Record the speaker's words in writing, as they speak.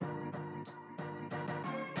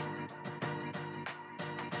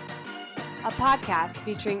a podcast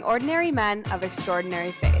featuring ordinary men of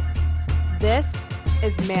extraordinary faith. This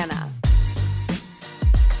is Manna.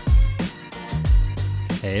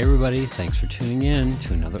 Hey everybody, thanks for tuning in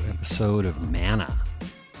to another episode of Manna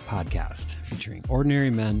podcast featuring ordinary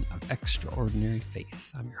men of extraordinary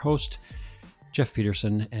faith. I'm your host, Jeff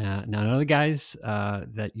Peterson. Now, none of the guys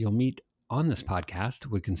that you'll meet on this podcast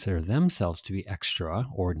would consider themselves to be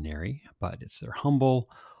extraordinary, but it's their humble,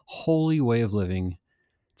 holy way of living.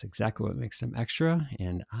 It's exactly what makes them extra,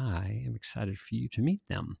 and I am excited for you to meet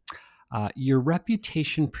them. Your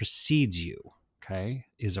reputation precedes you, okay,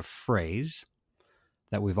 is a phrase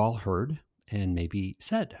that we've all heard and maybe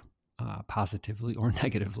said positively or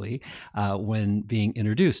negatively when being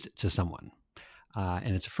introduced to someone.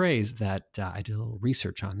 And it's a phrase that I did a little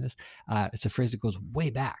research on this. It's a phrase that goes way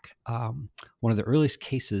back. One of the earliest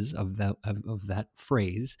cases of that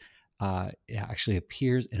phrase actually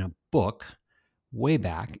appears in a book way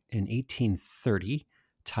back in 1830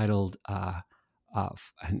 titled,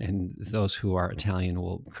 and those who are Italian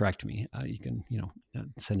will correct me. You can,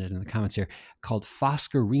 send it in the comments here, called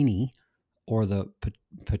Foscarini, or the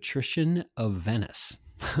Patrician of Venice.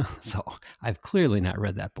 So I've clearly not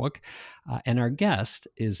read that book. And our guest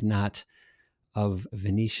is not of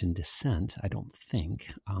Venetian descent, I don't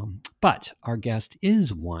think. But our guest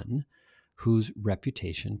is one whose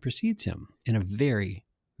reputation precedes him in a very,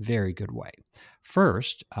 very good way.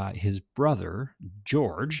 First, his brother,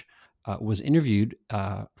 George, was interviewed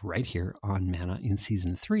right here on Manna in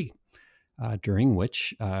season 3, during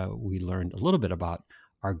which we learned a little bit about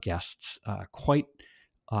our guest's quite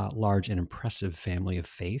large and impressive family of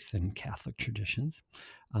faith and Catholic traditions.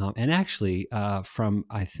 And actually, from,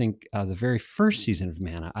 I think, the very first season of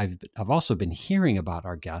Manna, I've also been hearing about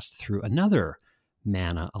our guest through another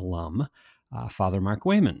Manna alum, Father Mark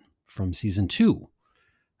Wayman from season 2,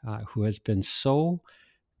 who has been so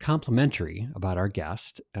complimentary about our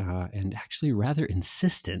guest and actually rather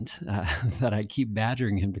insistent that I keep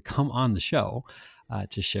badgering him to come on the show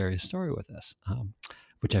to share his story with us,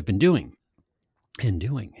 which I've been doing. And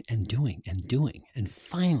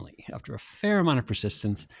finally, after a fair amount of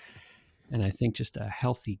persistence, and I think just a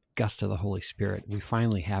healthy gust of the Holy Spirit, we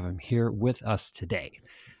finally have him here with us today.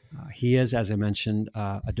 He is, as I mentioned,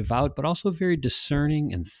 a devout, but also very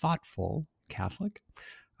discerning and thoughtful Catholic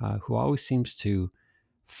who always seems to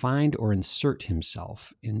find or insert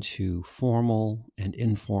himself into formal and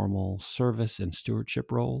informal service and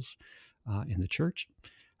stewardship roles in the church.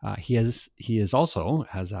 He is also,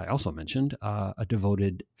 as I also mentioned, a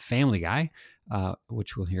devoted family guy,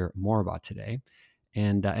 which we'll hear more about today.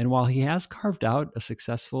 And while he has carved out a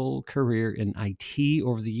successful career in IT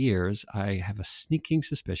over the years, I have a sneaking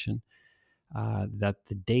suspicion that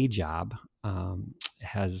the day job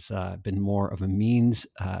has been more of a means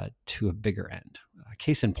to a bigger end.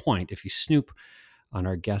 Case in point, if you snoop on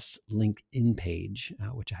our guest's LinkedIn page,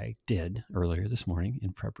 which I did earlier this morning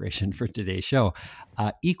in preparation for today's show,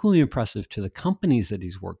 equally impressive to the companies that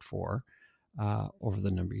he's worked for over the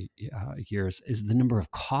number of years is the number of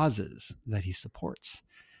causes that he supports,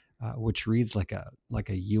 which reads like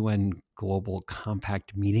a UN Global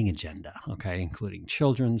Compact meeting agenda, okay, including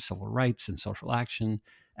children, civil rights and social action,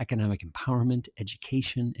 economic empowerment,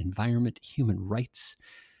 education, environment, human rights,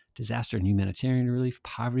 disaster and humanitarian relief,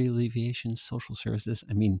 poverty alleviation, social services.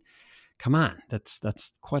 I mean, come on, that's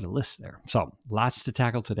quite a list there. So lots to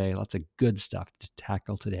tackle today, lots of good stuff to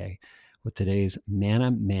tackle today with today's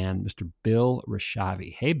Manna man, Mr. Bill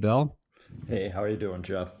Rysavy. Hey, Bill. Hey, how are you doing,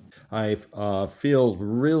 Jeff? I feel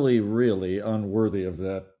really, really unworthy of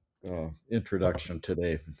that introduction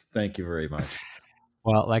today. Thank you very much.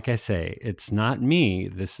 Well, like I say, it's not me.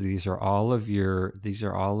 These are all of the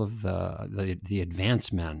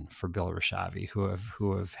advance men for Bill Rysavy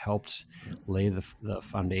who have helped lay the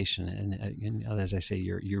foundation. And as I say,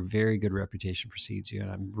 your very good reputation precedes you, and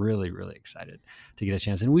I'm really, really excited to get a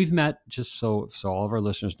chance. And we've met, just so all of our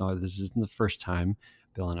listeners know, this isn't the first time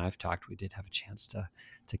Bill and I have talked. We did have a chance to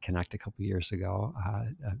connect a couple years ago,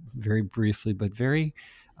 very briefly, but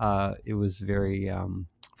it was very.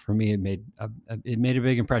 For me, it made a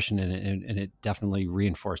big impression, and it definitely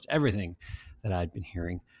reinforced everything that I'd been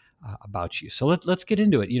hearing about you. So let's get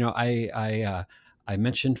into it. I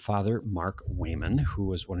mentioned Father Mark Wayman, who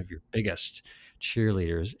was one of your biggest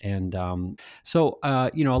cheerleaders, and so a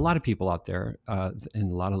lot of people out there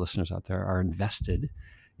and a lot of listeners out there are invested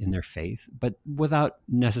in their faith, but without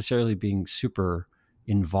necessarily being super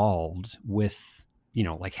involved with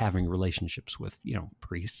like having relationships with,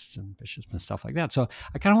 priests and bishops and stuff like that. So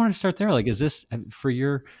I kind of want to start there. Like, is this for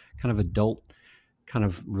your kind of adult kind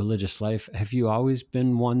of religious life? Have you always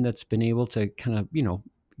been one that's been able to kind of,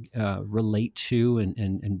 relate to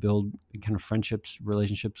and build kind of friendships,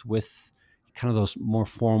 relationships with kind of those more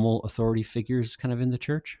formal authority figures kind of in the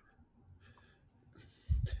church?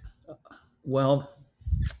 Well,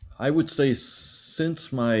 I would say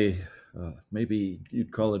since my maybe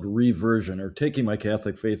you'd call it reversion or taking my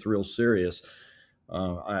Catholic faith real serious,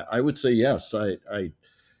 I would say yes. I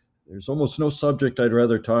there's almost no subject I'd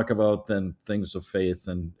rather talk about than things of faith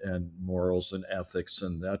and morals and ethics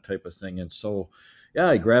and that type of thing. And so, yeah,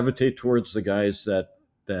 I gravitate towards the guys that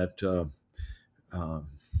um,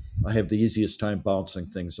 I have the easiest time bouncing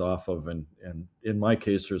things off of. And in my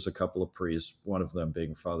case, there's a couple of priests, one of them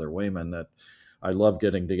being Father Wayman, that I love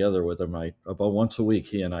getting together with him. About once a week,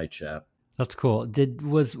 he and I chat. That's cool.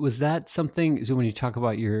 Was that something? So when you talk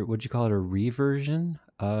about your, what'd you call it, a reversion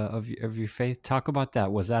of your faith? Talk about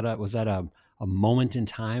that. Was that a moment in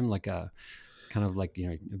time, like a kind of like,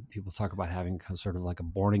 people talk about having kind of sort of like a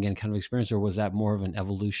born again kind of experience, or was that more of an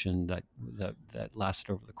evolution that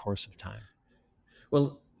lasted over the course of time?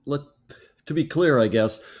 Well, to be clear, I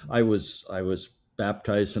guess I was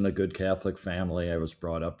baptized in a good Catholic family. I was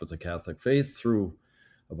brought up with the Catholic faith through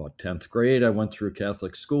about 10th grade. I went through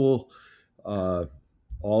Catholic school. Uh,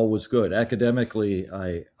 all was good academically.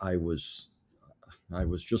 I was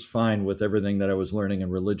just fine with everything that I was learning in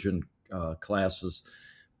religion classes,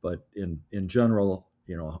 but in general,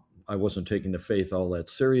 I wasn't taking the faith all that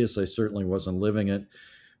serious. I certainly wasn't living it.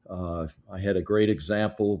 I had a great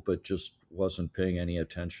example, but just wasn't paying any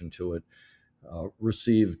attention to it.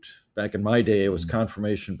 Received back in my day, it was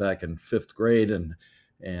confirmation back in 5th grade, and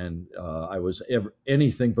I was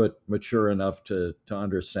anything but mature enough to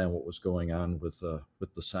understand what was going on with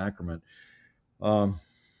the sacrament. Um,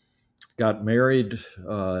 Got married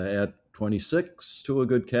at 26 to a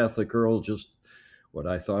good Catholic girl, just what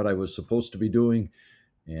I thought I was supposed to be doing,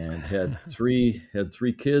 and had three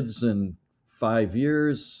kids in 5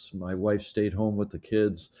 years. My wife stayed home with the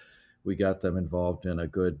kids. We got them involved in a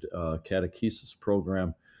good catechesis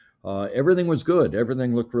program. Everything was good.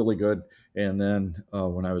 Everything looked really good. And then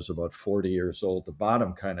when I was about 40 years old, the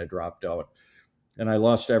bottom kind of dropped out, and I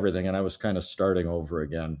lost everything. And I was kind of starting over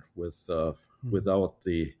again without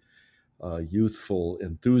the youthful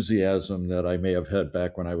enthusiasm that I may have had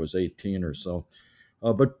back when I was 18 or so,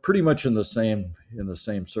 but pretty much in the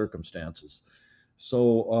same circumstances.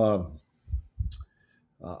 So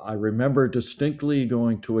I remember distinctly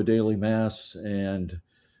going to a daily mass, and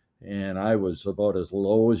I was about as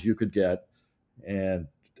low as you could get, and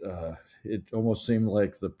it almost seemed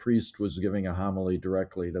like the priest was giving a homily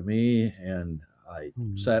directly to me, and I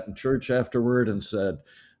Mhm. sat in church afterward and said,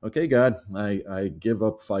 "Okay, God, I give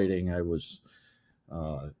up fighting." I was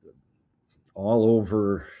uh, all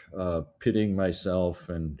over pitting myself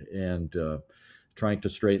and trying to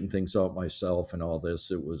straighten things out myself and all this.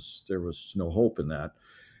 There was no hope in that,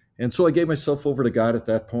 and so I gave myself over to God at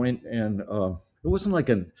that point. And it wasn't like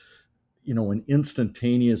an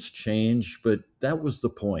instantaneous change, but that was the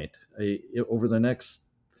point. Over the next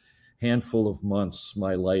handful of months,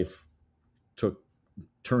 my life took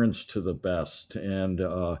turns to the best, and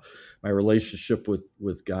my relationship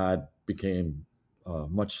with God became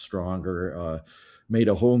much stronger. Made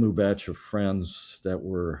a whole new batch of friends that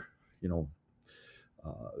were, you know,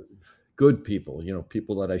 uh, good people.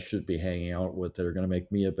 People that I should be hanging out with, that are going to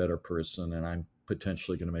make me a better person, and I'm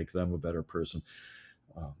potentially going to make them a better person.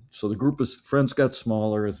 So the group of friends got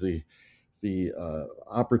smaller. The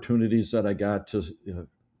opportunities that I got to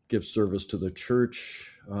give service to the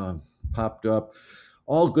church popped up.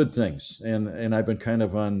 All good things, and I've been kind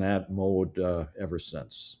of on that mode ever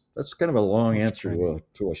since. That's kind of a long That's answer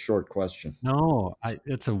great. to a short question. No,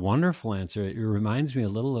 it's a wonderful answer. It reminds me a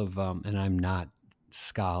little of, and I'm not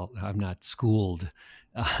schooled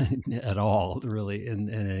at all, really, in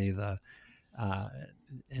any of the uh,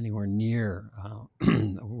 anywhere near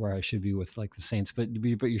where I should be with like the saints. But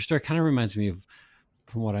your story kind of reminds me of,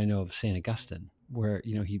 from what I know of Saint Augustine, where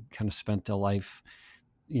he kind of spent a life,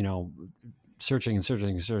 you know, searching and searching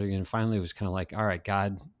and searching, and finally it was kind of like, all right,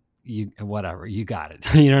 God, you got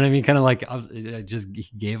it. You know what I mean? Kind of like I just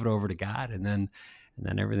gave it over to God, and then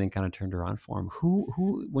everything kind of turned around for him.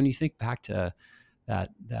 Who when you think back to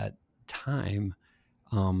that time,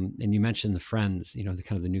 and you mentioned the friends, the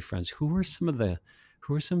kind of the new friends, who were some of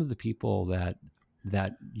the people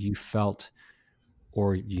that you felt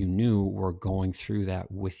or you knew were going through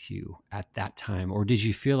that with you at that time? Or did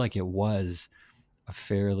you feel like it was a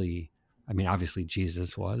fairly, I mean, obviously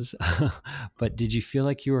Jesus was, but did you feel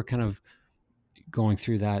like you were kind of going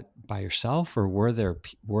through that by yourself, or were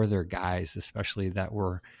there guys, especially that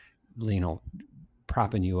were, you know,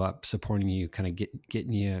 propping you up, supporting you, kind of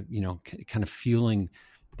getting you, kind of fueling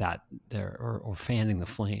that there, or fanning the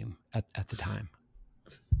flame at the time?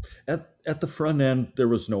 At the front end, there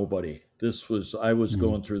was nobody. I was Mm.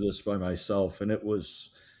 going through this by myself, and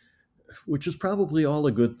which is probably all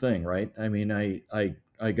a good thing, right? I mean, I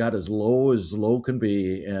got as low can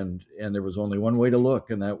be, and there was only one way to look,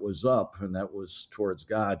 and that was up, and that was towards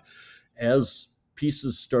God. As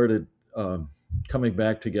pieces started coming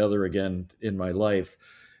back together again in my life,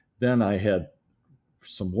 then I had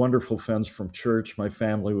some wonderful friends from church. My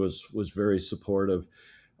family was very supportive.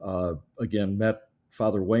 Again, met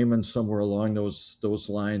Father Wayman somewhere along those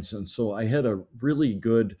lines, and so I had a really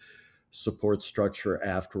good support structure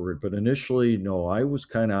afterward. But initially, no, I was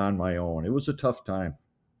kind of on my own. It was a tough time.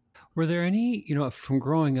 Were there any, from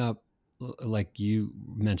growing up, like you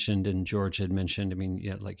mentioned and George had mentioned? I mean,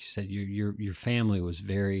 yeah, like you said, your family was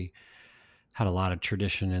had a lot of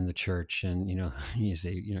tradition in the church, and you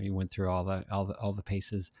say you went through all the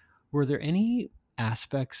paces. Were there any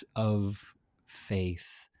aspects of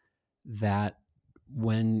faith that,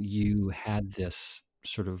 when you had this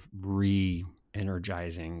sort of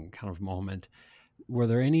re-energizing kind of moment, were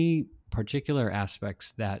there any particular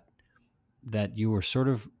aspects that you were sort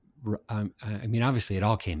of, I mean, obviously it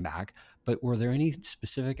all came back, but were there any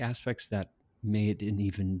specific aspects that made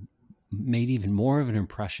even more of an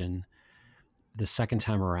impression the second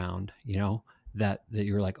time around, that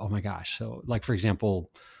you were like, oh my gosh. So, like, for example,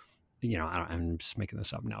 I'm just making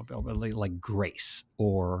this up now, Bill, but like grace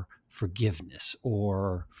or forgiveness,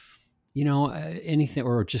 or anything,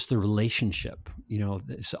 or just the relationship,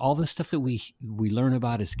 so all the stuff that we learn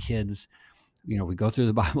about as kids. We go through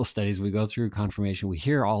the Bible studies, we go through confirmation, we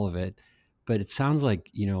hear all of it, but it sounds like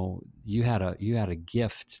you had a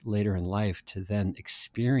gift later in life to then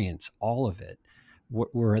experience all of it.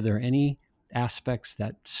 Were there any aspects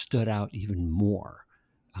that stood out even more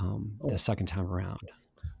the Oh, second time around?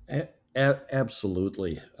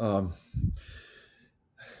 absolutely.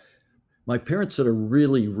 My parents had a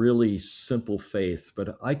really, really simple faith,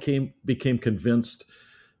 but became convinced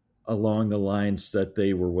along the lines that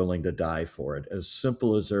they were willing to die for it, as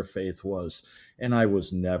simple as their faith was. And I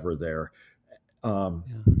was never there. Um,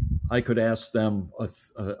 Yeah, I could ask them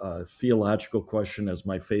a theological question as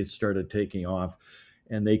my faith started taking off,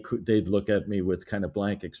 and they'd look at me with kind of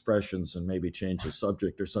blank expressions and maybe change the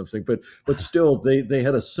subject or something. But still, they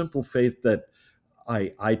had a simple faith that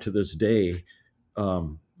I to this day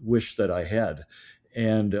wish that I had.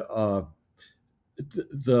 And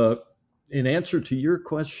the in answer to your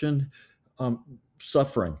question,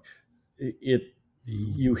 suffering, it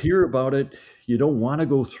mm, you hear about it, you don't want to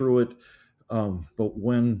go through it, but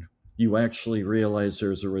when you actually realize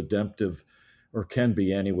there's a redemptive, or can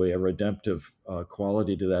be anyway, a redemptive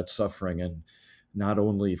quality to that suffering, and not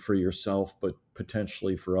only for yourself but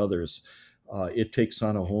potentially for others, it takes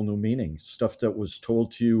on a whole new meaning. Stuff that was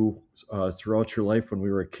told to you throughout your life when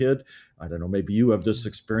we were a kid. I don't know, maybe you have this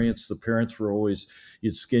experience. The parents were always,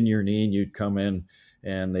 you'd skin your knee and you'd come in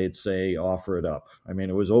and they'd say, offer it up. I mean,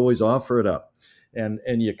 it was always offer it up. And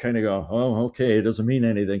you kind of go, oh, okay, it doesn't mean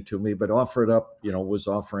anything to me, but offer it up, was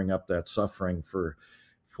offering up that suffering for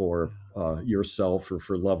yourself or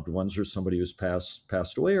for loved ones or somebody who's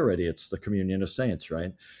passed away already. It's the communion of saints,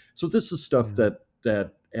 right? So this is stuff yeah,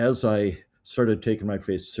 that as I started taking my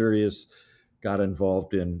faith serious, got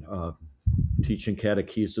involved in teaching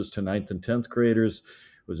catechesis to ninth and 10th graders,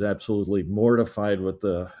 was absolutely mortified with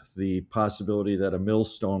the possibility that a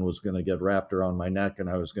millstone was going to get wrapped around my neck and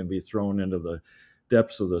I was going to be thrown into the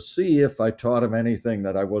depths of the sea if I taught him anything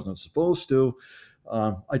that I wasn't supposed to.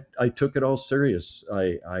 I took it all serious.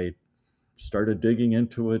 I started digging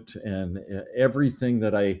into it, and everything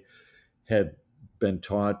that I had been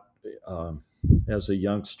taught um, as a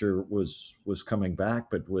youngster was coming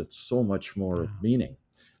back, but with so much more yeah, meaning.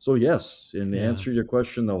 So yes, in the yeah. answer to your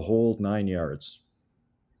question, the whole 9 yards.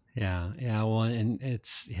 Yeah, yeah. Well, and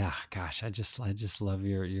it's, yeah. Gosh, I just love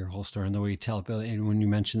your whole story and the way you tell it, Bill. And when you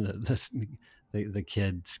mentioned the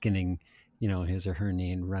kid skinning, his or her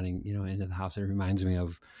knee and running, into the house, it reminds me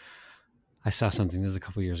of, I saw something, this was a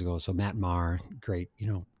couple of years ago. So Matt Maher, great,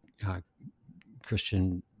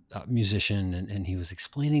 Christian musician, and he was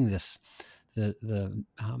explaining the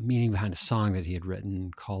meaning behind a song that he had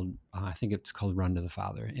written called, I think it's called "Run to the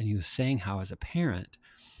Father," and he was saying how, as a parent,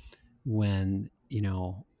 when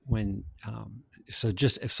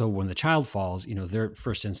so when the child falls, their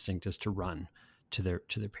first instinct is to run to their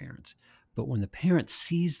parents, but when the parent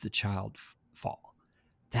sees the child fall,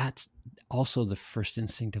 that's also the first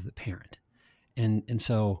instinct of the parent. And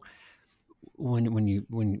so when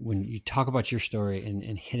you talk about your story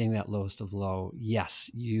and hitting that lowest of low, yes,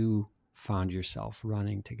 you found yourself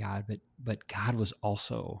running to God, but God was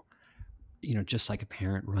also just like a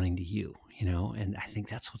parent running to you, and I think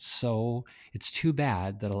that's it's too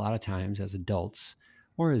bad that a lot of times as adults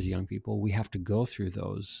or as young people, we have to go through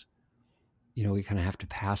those, we kind of have to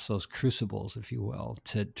pass those crucibles, if you will,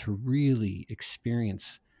 to really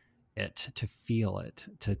experience it, to feel it,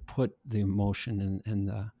 to put the emotion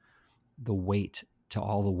and the weight to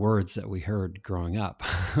all the words that we heard growing up.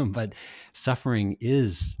 But suffering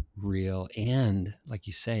is real. And like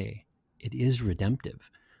you say, it is redemptive.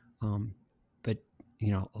 But,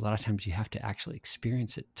 a lot of times you have to actually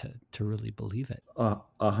experience it to really believe it.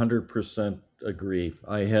 100% agree.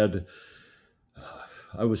 I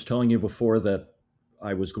was telling you before that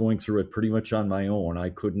I was going through it pretty much on my own.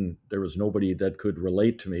 There was nobody that could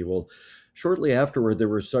relate to me. Well, shortly afterward, there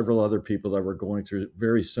were several other people that were going through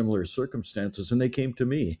very similar circumstances, and they came to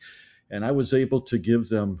me, and I was able to give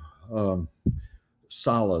them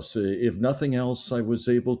solace. If nothing else, I was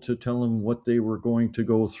able to tell them what they were going to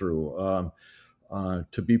go through,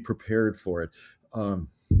 to be prepared for it.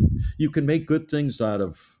 You can make good things out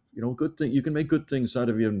of you can make good things out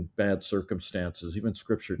of even bad circumstances. Even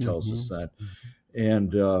Scripture tells us that,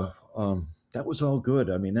 and that was all good.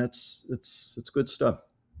 I mean, it's good stuff.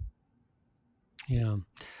 Yeah.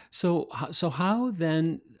 So how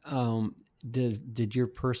then did your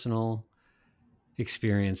personal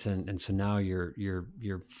experience and so now you're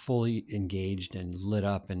fully engaged and lit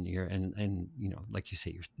up, and you're and like you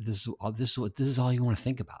say, this is all you want to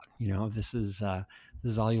think about. This is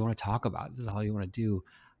all you want to talk about. This is all you want to do.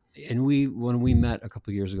 And when we met a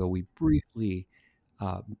couple of years ago, we briefly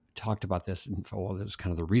talked about this, and well, that was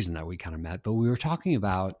kind of the reason that we kind of met. But we were talking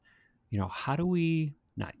about, how do we,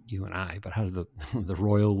 not you and I, but how does the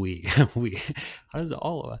royal we how does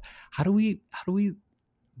all of us, how do we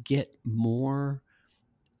get more,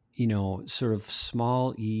 sort of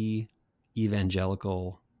small e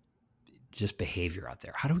evangelical just behavior out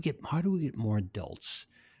there? How do we get more adults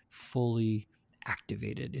fully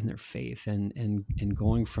activated in their faith and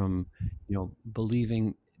going from,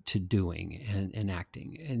 believing to doing and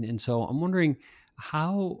acting? And so I'm wondering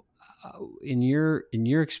how, in your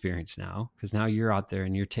experience now, because now you're out there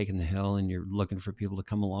and you're taking the hill and you're looking for people to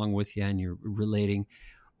come along with you and you're relating,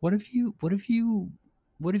 what have you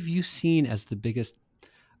seen as the biggest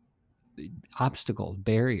obstacle,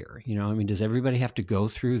 barrier? Does everybody have to go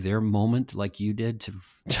through their moment like you did to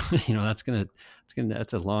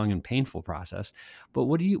that's a long and painful process. But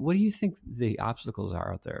what do you think the obstacles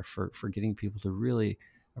are out there for getting people to really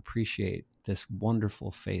appreciate this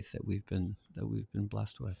wonderful faith that we've been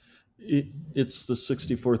blessed with? It's the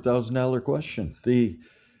 $64,000 question.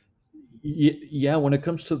 When it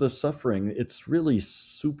comes to the suffering, it's really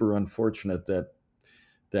super unfortunate that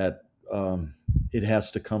it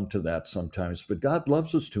has to come to that sometimes. But God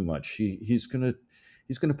loves us too much. He's gonna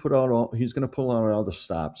pull out all the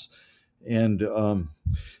stops, and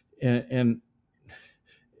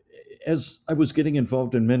as I was getting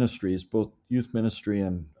involved in ministries, both youth ministry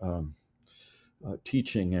and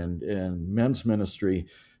teaching and men's ministry,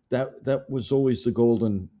 that was always the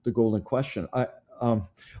golden question. I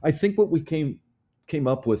think what we came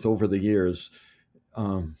up with over the years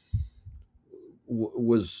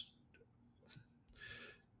was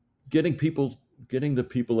getting the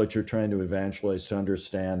people that you're trying to evangelize to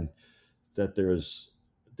understand that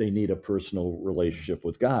they need a personal relationship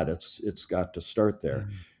with God. It's got to start there.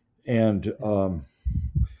 And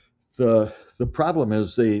the problem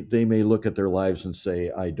is they may look at their lives and say,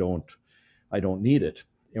 I don't need it.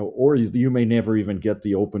 Or you may never even get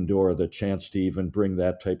the open door, the chance to even bring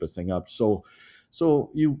that type of thing up. So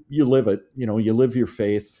you live it, you live your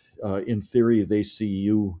faith. In theory, they see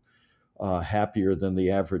you happier than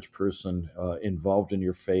the average person, involved in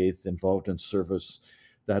your faith, involved in service,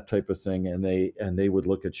 that type of thing, and they would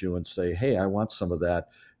look at you and say, "Hey, I want some of that,"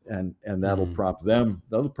 and that'll prompt them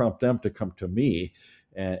to come to me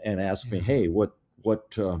and ask me, "Hey, what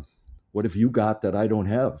have you got that I don't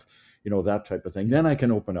have?" That type of thing. Then I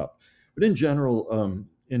can open up. But in general,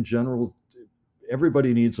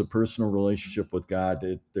 everybody needs a personal relationship with God.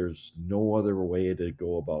 There's no other way to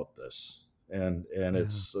go about this, and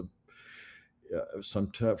it's.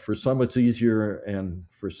 For some it's easier, and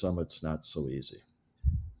for some it's not so easy.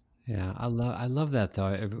 Yeah, I love that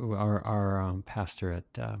though. Our pastor at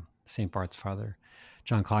St. Bart's, Father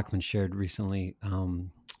John Clockman, shared recently,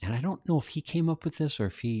 and I don't know if he came up with this or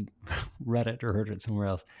if he read it or heard it somewhere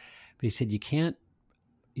else, but he said you can't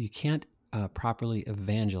properly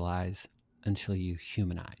evangelize until you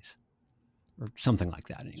humanize, or something like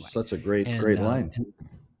that. Anyway, so that's a great line.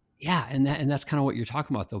 Yeah, and that's kind of what you're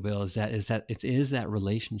talking about, though, Bill. Is that it is that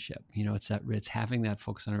relationship. It's having that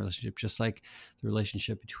focus on a relationship, just like the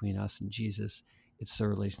relationship between us and Jesus. It's the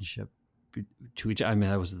relationship to each. I mean,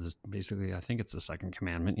 that was basically, I think it's the second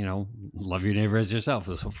commandment. Love your neighbor as yourself.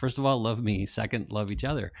 So first of all, love me. Second, love each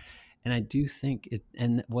other. And I do think it.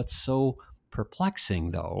 And what's so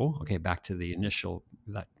perplexing, though, okay, back to the initial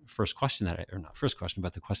that first question or not first question,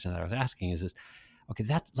 but the question that I was asking is this. Okay,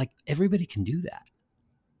 that's like everybody can do that.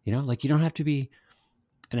 Like you don't have to be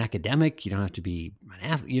an academic, you don't have to be an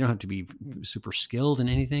athlete, you don't have to be super skilled in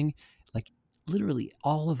anything. Like literally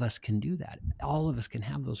all of us can do that. All of us can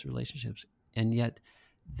have those relationships. And yet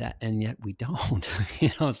we don't,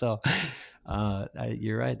 so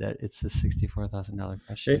you're right that it's a $64,000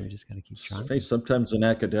 question. We just got to keep trying. Hey, sometimes an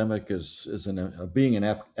academic being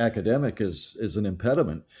an academic is an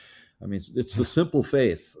impediment. I mean, it's the simple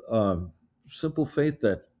faith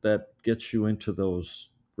that gets you into those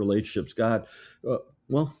relationships. God,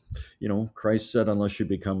 well, Christ said, unless you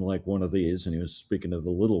become like one of these, and he was speaking to the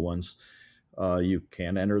little ones, you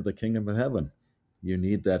can't enter the kingdom of heaven. You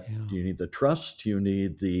need that. Yeah. You need the trust. You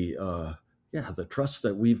need the trust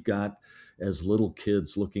that we've got as little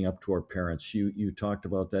kids looking up to our parents. You talked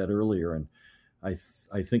about that earlier, and I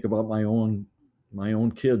think about my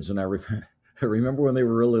own kids, and I remember when they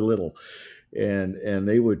were really little, and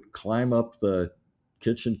they would climb up the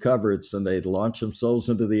kitchen cupboards and they'd launch themselves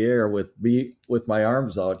into the air with my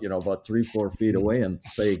arms out, about 3-4 feet away, and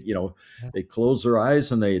say, they'd close their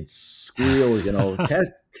eyes and they'd squeal,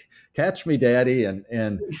 catch me, Daddy.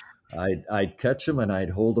 And I'd catch them and I'd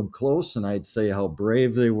hold them close and I'd say how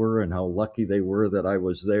brave they were and how lucky they were that I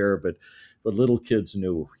was there. But little kids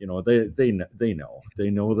knew, they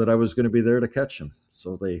know that I was going to be there to catch them.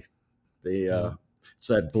 So they it's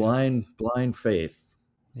that blind faith.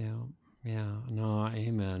 Yeah, no,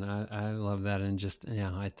 amen. I love that. And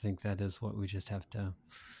I think that is what we just got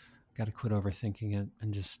to quit overthinking it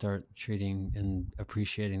and just start treating and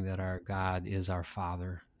appreciating that our God is our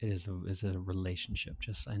Father. It is a relationship,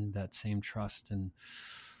 and that same trust and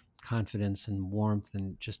confidence and warmth,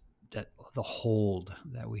 and just that the hold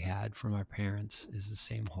that we had from our parents is the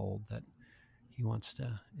same hold that he wants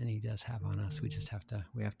to, and he does have on us. We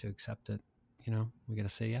have to accept it. We got to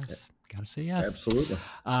say yes. Got to say yes. Absolutely.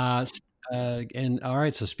 And all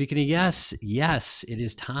right. So speaking of yes, it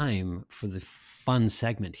is time for the fun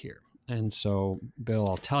segment here. And so, Bill,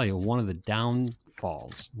 I'll tell you, one of the downsides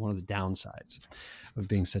of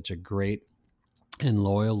being such a great and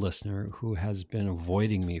loyal listener who has been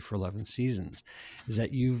avoiding me for 11 seasons is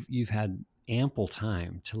that you've had ample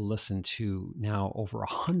time to listen to now over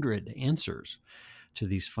 100 answers to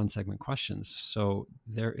these fun segment questions. So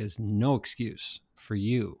there is no excuse for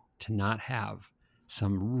you to not have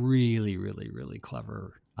some really, really, really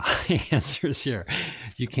clever answers here.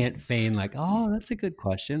 You can't feign like, oh, that's a good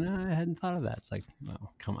question. I hadn't thought of that. It's like,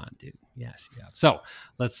 oh, come on, dude. Yes, you have. So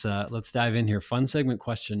let's dive in here. Fun segment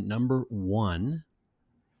question number 1.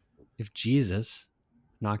 If Jesus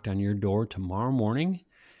knocked on your door tomorrow morning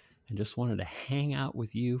and just wanted to hang out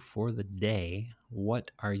with you for the day,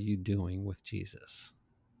 what are you doing with Jesus?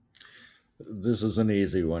 This is an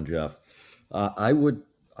easy one, Jeff. I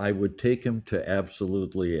would take him to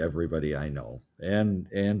absolutely everybody I know and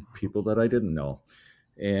people that I didn't know.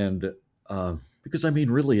 And because,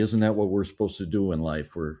 really, isn't that what we're supposed to do in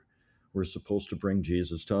life? We're supposed to bring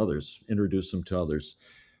Jesus to others, introduce him to others.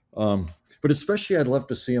 But especially I'd love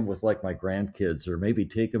to see him with like my grandkids, or maybe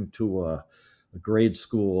take him to a grade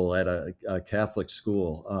school at a Catholic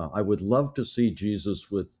school. I would love to see Jesus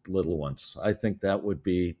with little ones. I think that would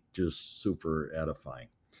be just super edifying.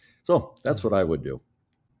 So that's what I would do.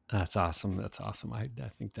 That's awesome. I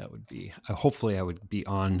think that would be, hopefully I would be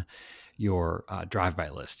on your drive-by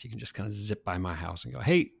list. You can just kind of zip by my house and go,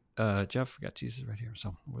 hey, Jeff, we got Jesus right here.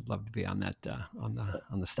 So would love to be on that, on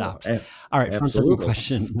the stops. All right. Fun segment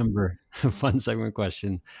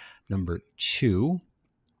question number 2.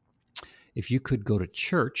 If you could go to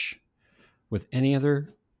church with any other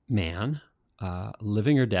man,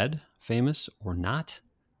 living or dead, famous or not,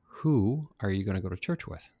 who are you going to go to church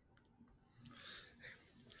with?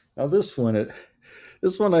 Now this one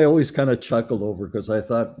I always kind of chuckled over, because I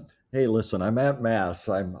thought, hey, listen, I'm at Mass.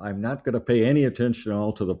 I'm not going to pay any attention at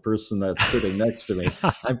all to the person that's sitting next to me.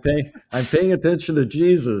 I'm paying attention to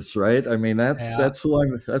Jesus, right? That's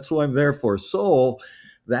who I'm there for. So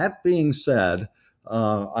that being said,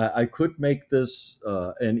 I could make this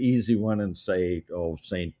an easy one and say,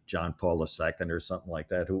 St. John Paul II or something like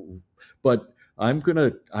that. But I'm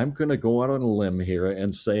gonna go out on a limb here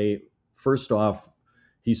and say, first off,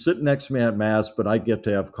 he's sitting next to me at Mass, but I get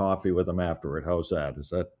to have coffee with him afterward. How's that?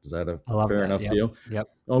 Is that a fair enough deal? Yep.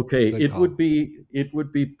 Okay. It would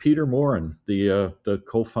be Peter Morin, the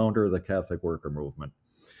co-founder of the Catholic Worker Movement.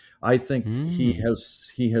 I think he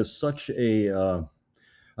has such a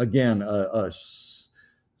again,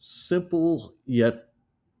 simple yet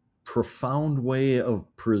profound way of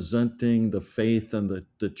presenting the faith and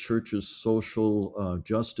the church's social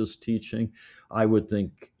justice teaching. I would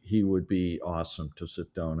think he would be awesome to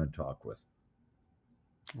sit down and talk with.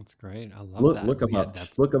 That's great. I love that. Look him up.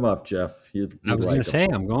 Look him up, Jeff. You'd I was like going to say,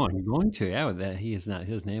 him. I'm going to. Yeah, that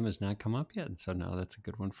his name has not come up yet. And so now that's a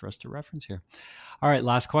good one for us to reference here. All right,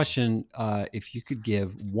 last question. If you could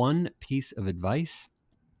give one piece of advice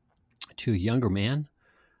to a younger man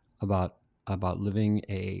about living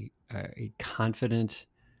a confident,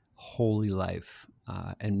 holy life,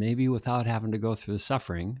 and maybe without having to go through the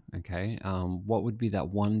suffering, okay, what would be that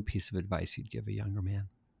one piece of advice you'd give a younger man?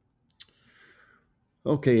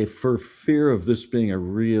 Okay, for fear of this being a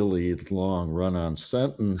really long run-on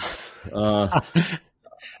sentence,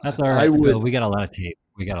 that's all right, Bill. We got a lot of tape.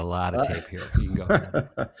 We got a lot of tape here. You can go ahead.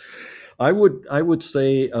 I would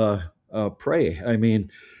say pray. I mean,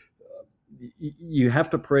 you have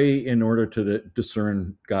to pray in order to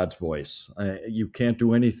discern God's voice. You can't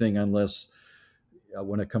do anything unless,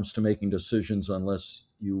 when it comes to making decisions, unless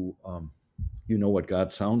you know what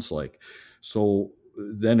God sounds like. So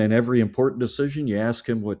then in every important decision, you ask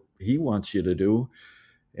him what he wants you to do.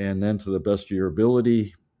 And then to the best of your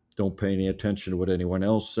ability, don't pay any attention to what anyone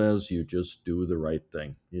else says. You just do the right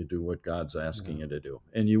thing. You do what God's asking you to do.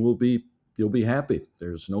 And you'll be happy.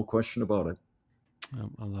 There's no question about it.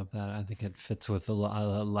 I love that. I think it fits with a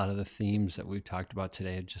lot of the themes that we've talked about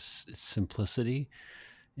today, just simplicity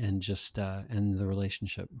and just and the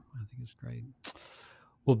relationship. I think it's great.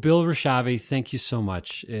 Well, Bill Rysavy, thank you so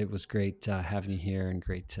much. It was great having you here, and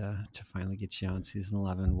great to finally get you on season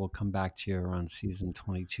 11. We'll come back to you around season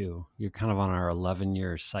 22. You're kind of on our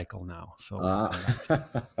 11-year cycle now. So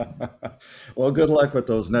well, good luck with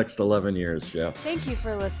those next 11 years, Jeff. Thank you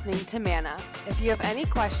for listening to Manna. If you have any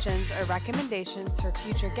questions or recommendations for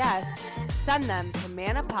future guests, send them to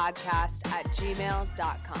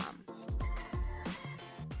mannapodcast@gmail.com.